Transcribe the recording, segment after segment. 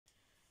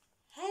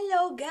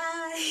Hello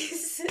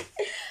guys,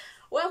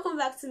 welcome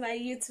back to my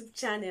YouTube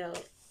channel.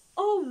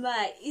 Oh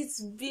my,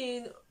 it's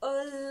been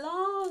a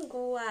long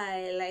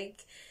while. Like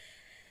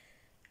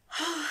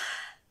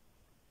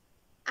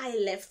I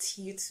left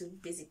YouTube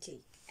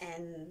basically,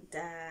 and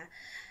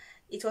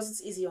it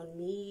wasn't easy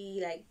on me.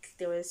 Like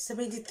there were so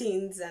many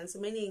things and so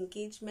many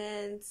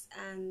engagements,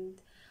 and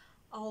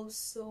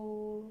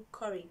also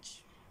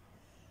courage.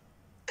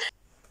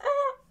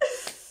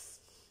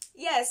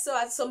 Yeah, so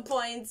at some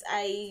point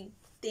I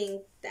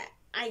think that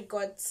I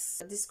got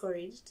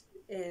discouraged,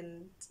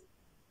 and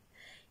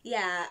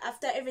yeah,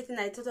 after everything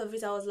I thought of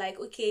it, I was like,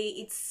 okay,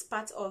 it's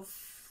part of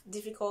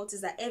difficulties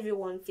that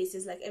everyone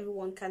faces. Like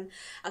everyone can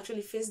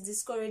actually face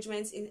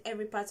discouragements in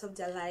every part of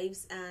their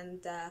lives,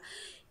 and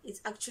it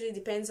actually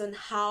depends on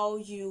how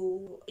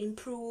you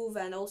improve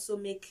and also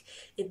make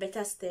a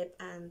better step,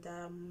 and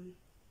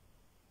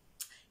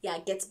yeah,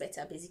 get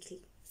better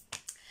basically.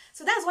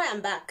 So that's why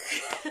I'm back.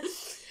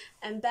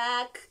 I'm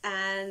back,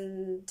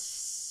 and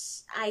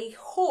I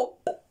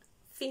hope,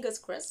 fingers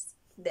crossed,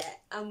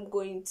 that I'm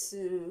going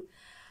to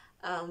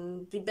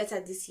be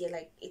better this year.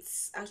 Like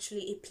it's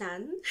actually a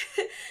plan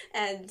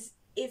and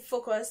it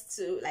focused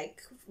to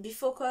like be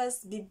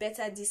focused, be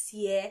better this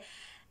year,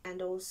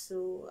 and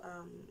also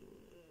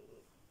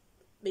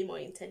be more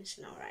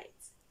intentional, right?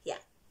 Yeah.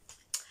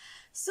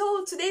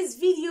 So today's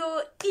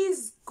video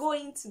is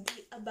going to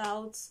be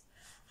about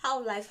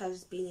how life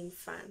has been in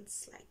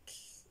France. Like,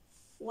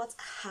 what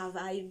have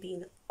I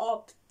been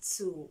up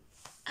to?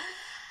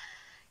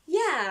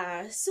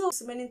 Yeah, so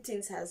many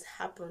things has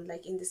happened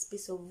like in the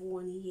space of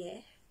 1 year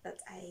that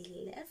I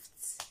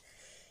left,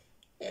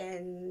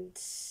 and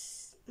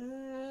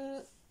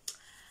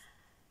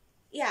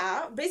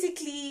yeah,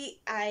 basically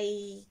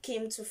I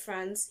came to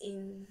France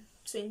in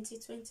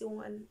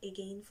 2021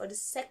 again for the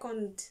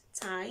second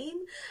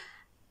time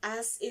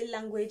as a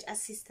language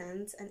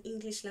assistant, an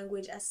English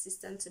language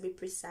assistant to be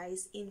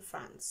precise, in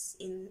France,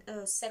 in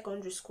a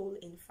secondary school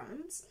in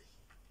France.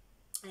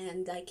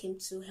 And I came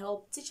to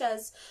help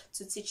teachers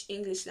to teach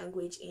English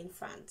language in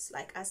France,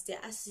 like as their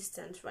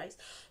assistant, right?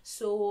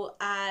 So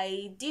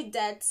I did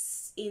that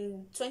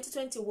in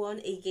 2021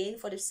 again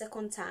for the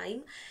second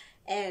time,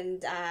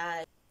 and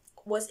I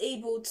was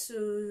able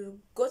to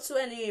go to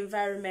a new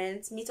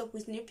environment, meet up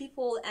with new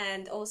people,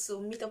 and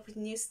also meet up with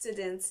new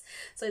students.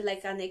 So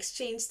like an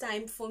exchange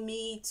time for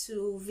me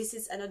to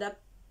visit another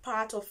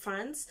part of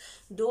France,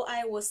 though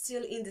I was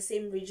still in the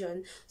same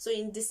region. So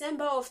in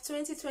December of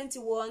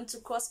 2021, to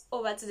cross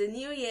over to the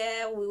new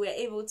year, we were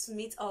able to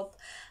meet up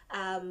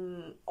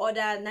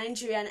other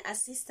Nigerian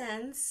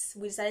assistants.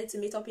 We decided to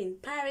meet up in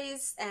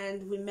Paris,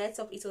 and we met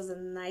up. It was a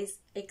nice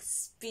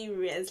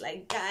experience,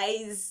 like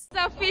guys.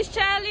 It's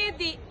officially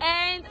the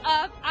end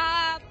of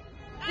our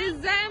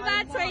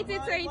December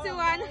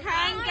 2021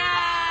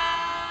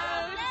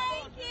 hangout.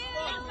 Thank you.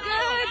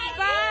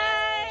 Goodbye.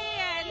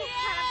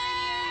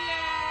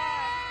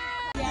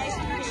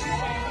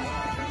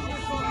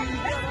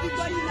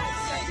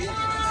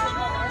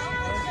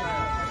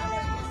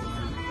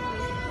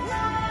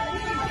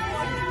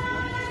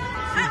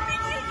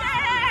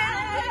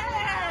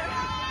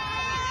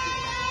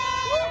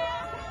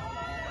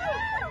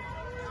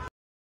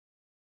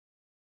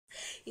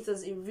 It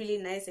was a really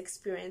nice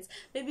experience.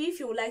 Maybe if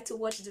you would like to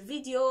watch the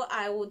video,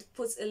 I would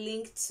put a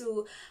link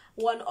to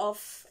one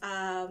of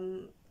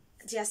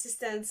the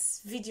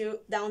assistants' video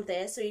down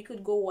there, so you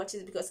could go watch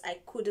it, because I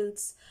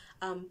couldn't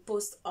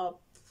post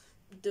up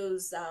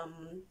those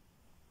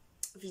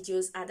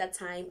videos at that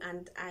time,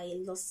 and I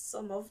lost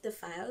some of the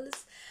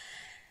files.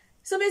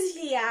 So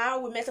basically, yeah,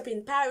 we met up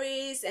in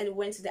Paris, and we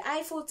went to the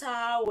Eiffel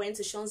Tower, went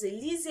to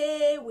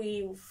Champs-Elysees,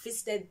 we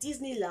visited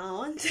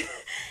Disneyland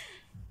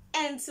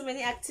and so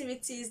many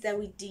activities that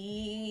we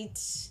did,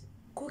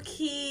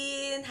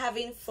 cooking,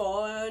 having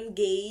fun,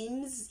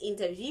 games,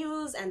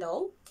 interviews, and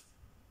all.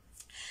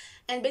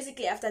 And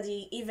basically after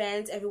the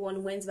event,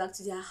 everyone went back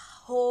to their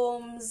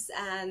homes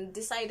and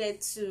decided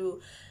to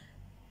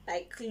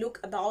like look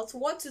about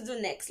what to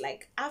do next,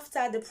 like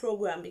after the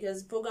program,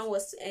 because the program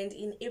was to end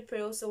in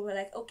April. So we're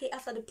like, okay,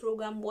 after the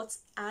program, what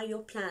are your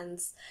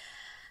plans?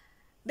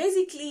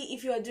 Basically,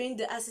 if you are doing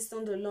the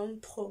assistant de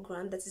langue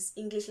program, that is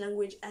English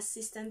language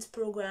assistant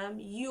program,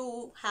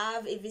 you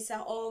have a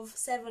visa of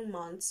 7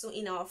 months. So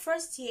in our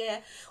first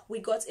year, we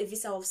got a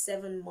visa of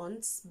 7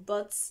 months,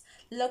 but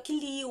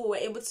luckily we were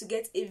able to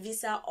get a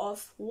visa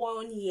of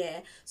 1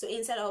 year. So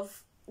instead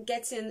of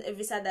getting a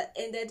visa that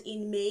ended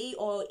in May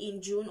or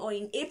in June or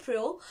in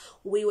April,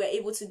 we were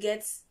able to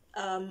get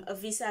a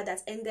visa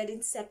that ended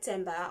in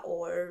September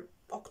or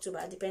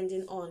October,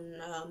 depending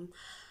on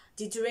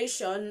the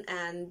duration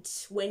and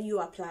when you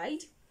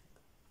applied.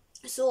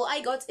 So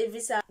I got a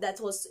visa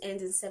that was to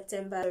end in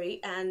September,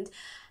 and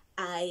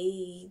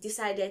I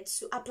decided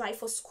to apply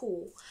for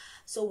school.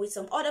 So with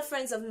some other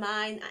friends of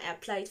mine, I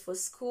applied for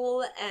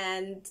school,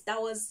 and that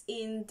was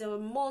in the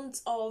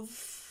month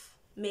of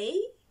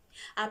May.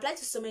 I applied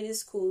to so many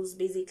schools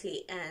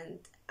basically, and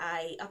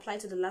I applied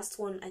to the last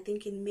one I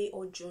think in May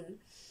or June.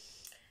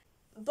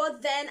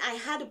 But then I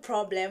had a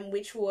problem,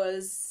 which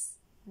was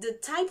the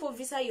type of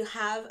visa you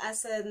have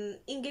as an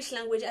English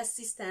language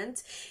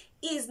assistant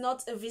is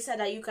not a visa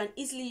that you can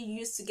easily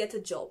use to get a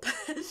job.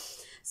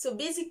 So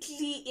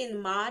basically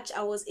in March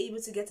I was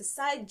able to get a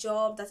side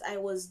job that I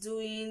was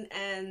doing,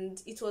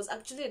 and it was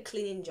actually a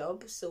cleaning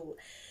job, so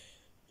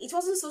it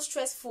wasn't so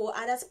stressful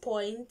at that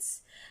point.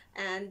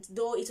 And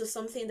though it was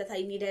something that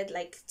I needed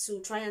like to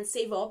try and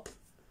save up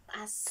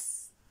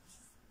as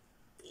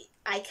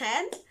I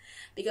can,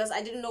 because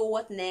I didn't know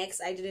what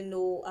next, I didn't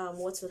know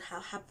what would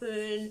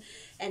happen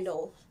and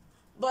all.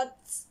 But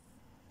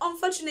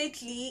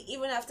unfortunately,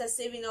 even after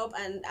saving up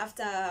and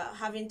after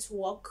having to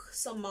work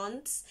some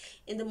months,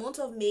 in the month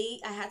of May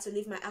I had to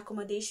leave my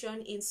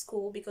accommodation in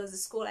school, because the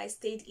school I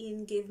stayed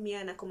in gave me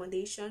an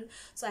accommodation,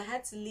 so I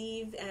had to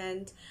leave.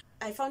 And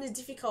I found it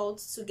difficult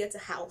to get a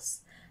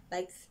house.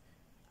 Like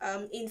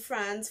in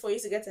France, for you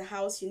to get a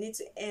house you need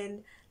to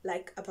earn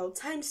like about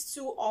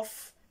 ×2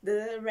 of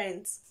the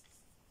rent.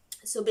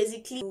 So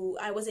basically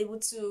I was able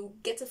to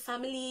get a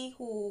family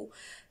who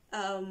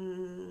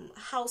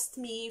housed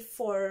me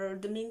for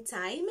the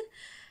meantime,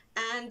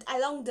 and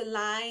along the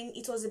line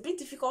it was a bit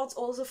difficult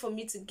also for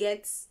me to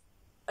get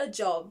a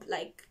job,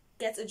 like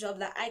get a job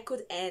that I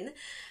could earn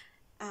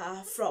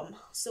from.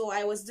 So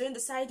I was doing the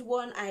side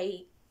one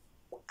I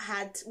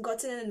had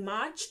gotten in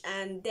March,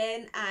 and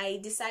then I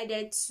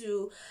decided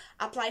to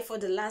apply for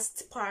the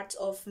last part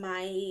of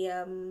my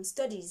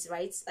studies,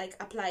 right? Like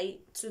apply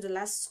to the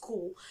last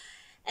school.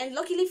 And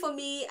luckily for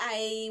me,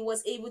 I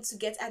was able to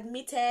get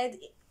admitted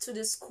to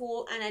the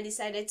school, and I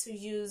decided to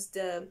use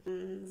the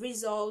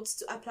results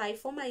to apply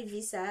for my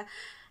visa.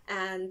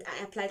 And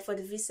I applied for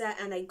the visa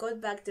and I got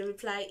back the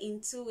reply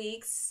in 2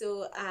 weeks.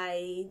 So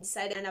I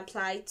decided and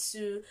applied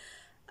to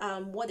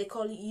what they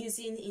call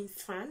using in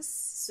France.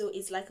 So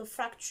it's like a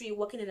factory,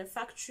 working in a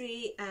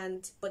factory,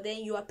 but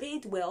then you are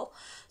paid well.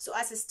 So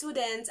as a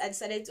student I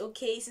decided,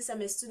 okay, since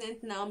I'm a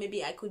student now,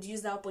 maybe I could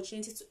use the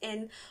opportunity to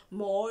earn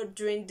more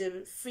during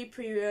the free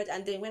period,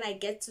 and then when I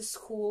get to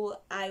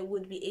school I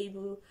would be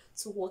able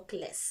to work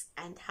less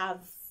and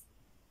have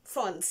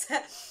funds.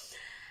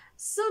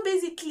 So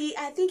basically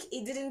I think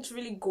it didn't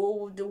really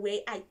go the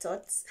way I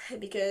thought,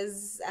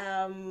 because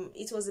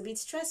it was a bit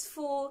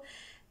stressful.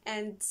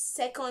 And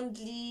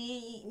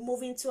secondly,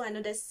 moving to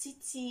another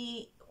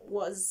city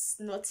was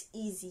not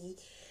easy.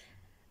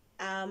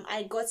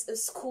 I got a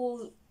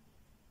school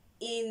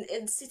in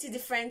a city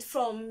different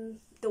from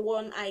the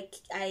one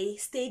I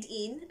stayed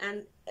in,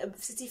 and a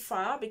city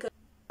far, because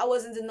I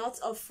was in the north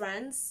of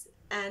France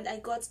and I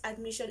got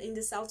admission in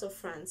the south of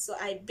France. So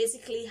I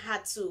basically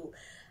had to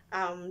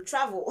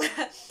travel.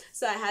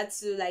 So I had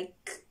to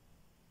like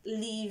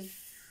leave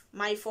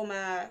my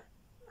former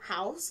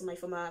house, my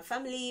former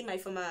family, my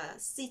former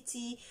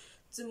city,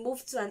 to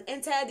move to an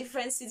entire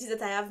different city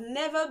that I have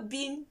never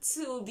been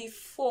to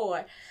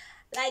before.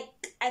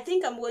 Like, I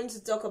think I'm going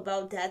to talk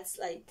about that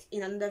like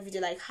in another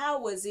video, like how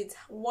was it,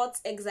 what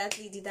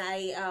exactly did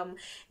I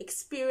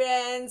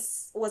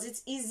experience, was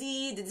it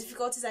easy, the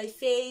difficulties I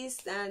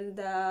faced, and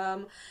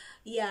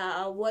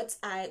yeah, what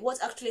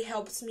actually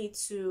helped me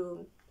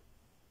to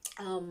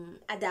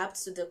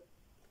adapt to the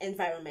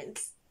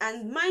environment.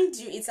 And mind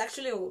you, it's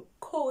actually a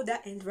colder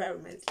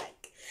environment,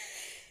 like,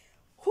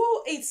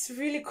 it's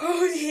really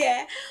cold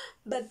here.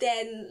 But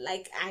then,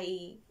 like,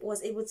 I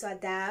was able to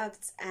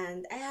adapt,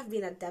 and I have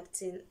been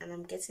adapting, and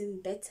I'm getting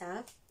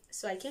better.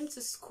 So I came to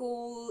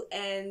school,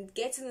 and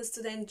getting a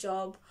student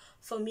job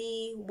for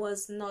me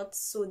was not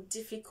so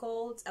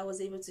difficult. I was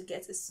able to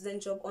get a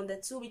student job on the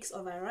 2 weeks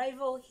of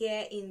arrival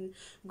here in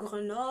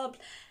Grenoble,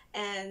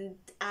 and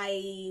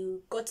I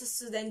got a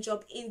student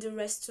job in the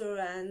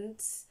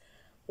restaurant,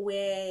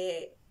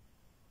 where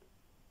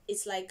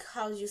it's like,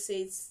 how do you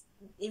say, it's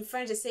in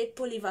French they say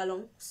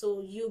polyvalent, so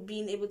you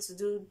being able to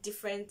do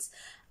different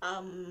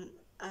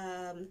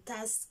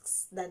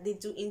tasks that they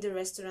do in the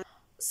restaurant.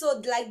 So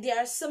like there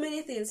are so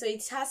many things, so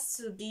it has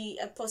to be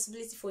a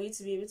possibility for you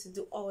to be able to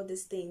do all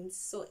these things.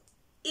 So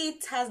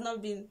it has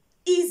not been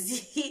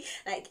easy.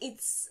 Like,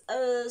 it's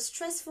a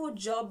stressful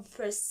job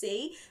per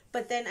se,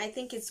 but then I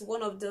think it's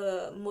one of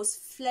the most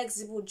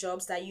flexible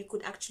jobs that you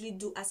could actually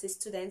do as a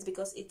student,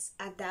 because it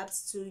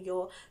adapts to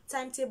your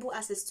timetable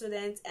as a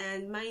student.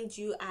 And mind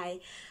you, I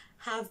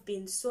have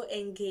been so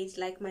engaged.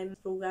 Like, my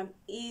program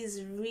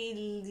is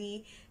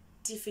really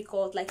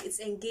difficult, like it's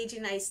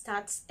engaging. I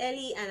start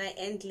early and I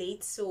end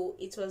late, so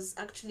it was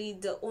actually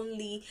the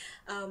only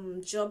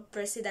job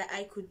per se that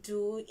I could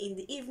do in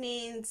the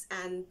evenings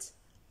and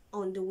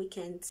on the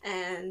weekends.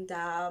 And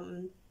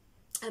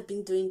I've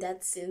been doing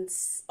that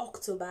since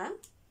October.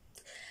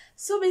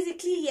 So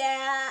basically,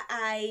 yeah,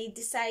 I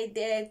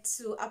decided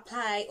to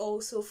apply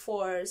also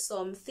for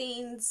some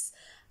things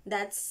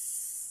that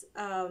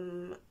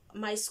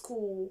my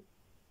school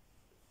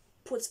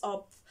put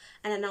up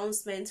an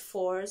announcement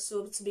for,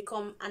 so to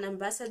become an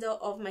ambassador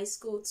of my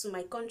school to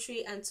my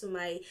country and to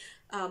my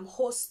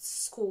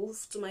host school,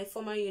 to my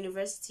former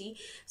university.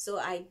 So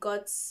I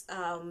got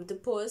the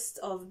post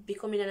of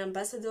becoming an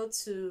ambassador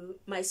to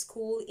my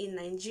school in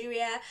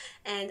Nigeria,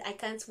 and I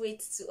can't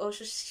wait to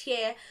also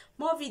share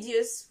more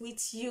videos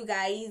with you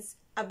guys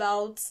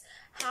about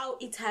how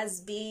it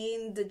has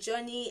been, the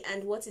journey,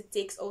 and what it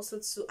takes also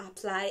to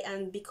apply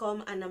and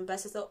become an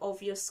ambassador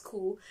of your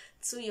school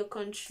to your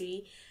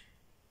country.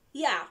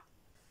 Yeah,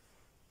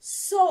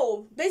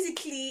 so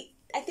basically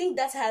I think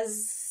that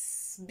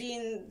has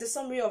been the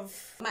summary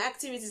of my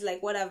activities,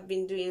 like what I've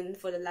been doing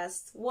for the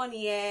last 1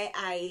 year.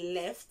 I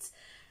left,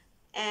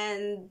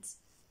 and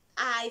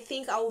I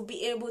think I will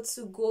be able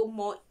to go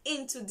more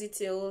into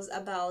details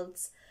about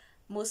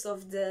most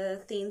of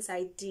the things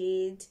I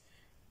did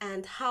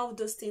and how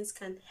those things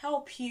can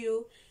help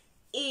you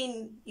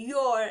in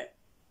your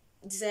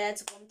desire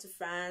to come to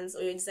France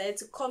or your desire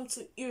to come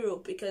to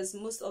Europe, because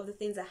most of the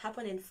things that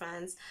happen in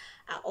France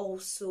are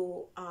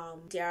also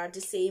they are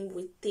the same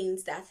with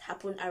things that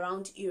happen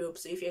around Europe.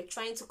 So if you're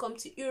trying to come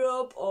to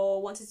Europe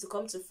or wanted to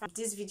come to France,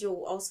 this video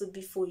will also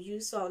be for you.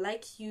 So I would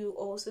like you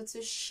also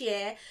to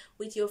share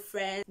with your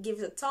friends, give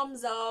it a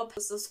thumbs up,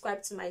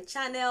 subscribe to my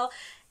channel,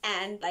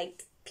 and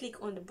like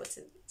click on the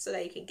button so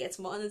that you can get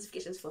more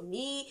notifications from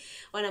me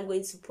when I'm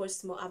going to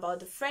post more about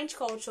the French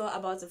culture,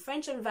 about the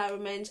French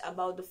environment,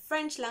 about the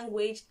French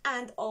language,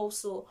 and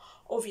also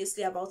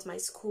obviously about my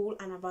school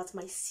and about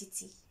my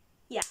city.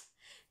 Yeah,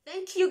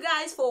 thank you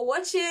guys for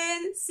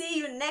watching. See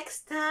you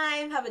next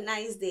time. Have a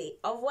nice day.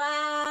 Au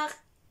revoir.